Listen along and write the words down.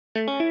For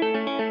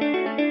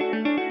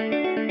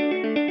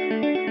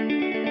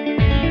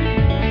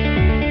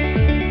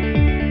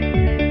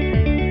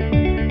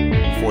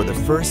the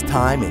first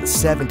time in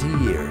 70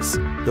 years,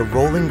 the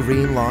rolling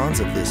green lawns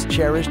of this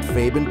cherished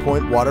Faben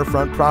Point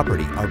waterfront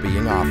property are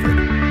being offered.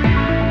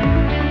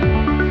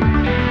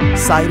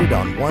 Sited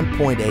on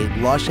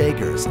 1.8 lush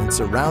acres and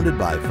surrounded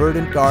by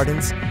verdant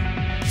gardens,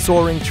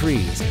 soaring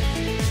trees,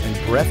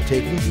 and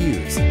breathtaking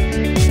views,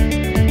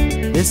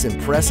 this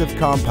impressive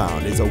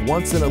compound is a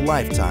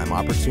once-in-a-lifetime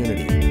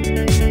opportunity.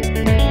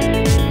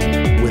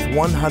 With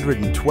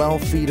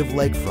 112 feet of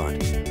lakefront,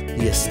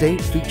 the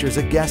estate features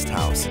a guest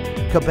house,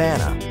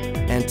 cabana,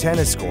 and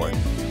tennis court,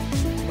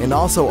 and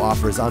also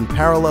offers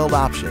unparalleled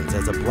options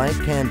as a blank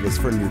canvas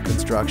for new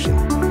construction.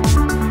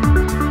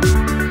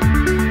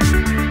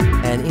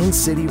 An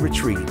in-city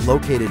retreat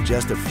located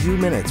just a few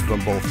minutes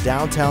from both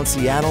downtown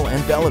Seattle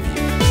and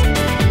Bellevue.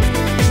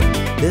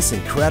 This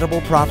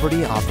incredible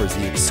property offers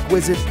the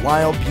exquisite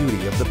wild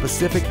beauty of the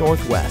Pacific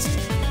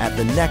Northwest at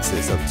the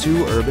nexus of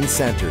two urban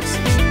centers.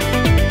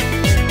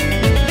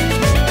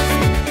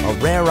 A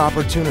rare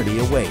opportunity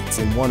awaits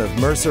in one of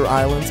Mercer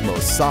Island's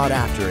most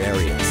sought-after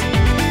areas.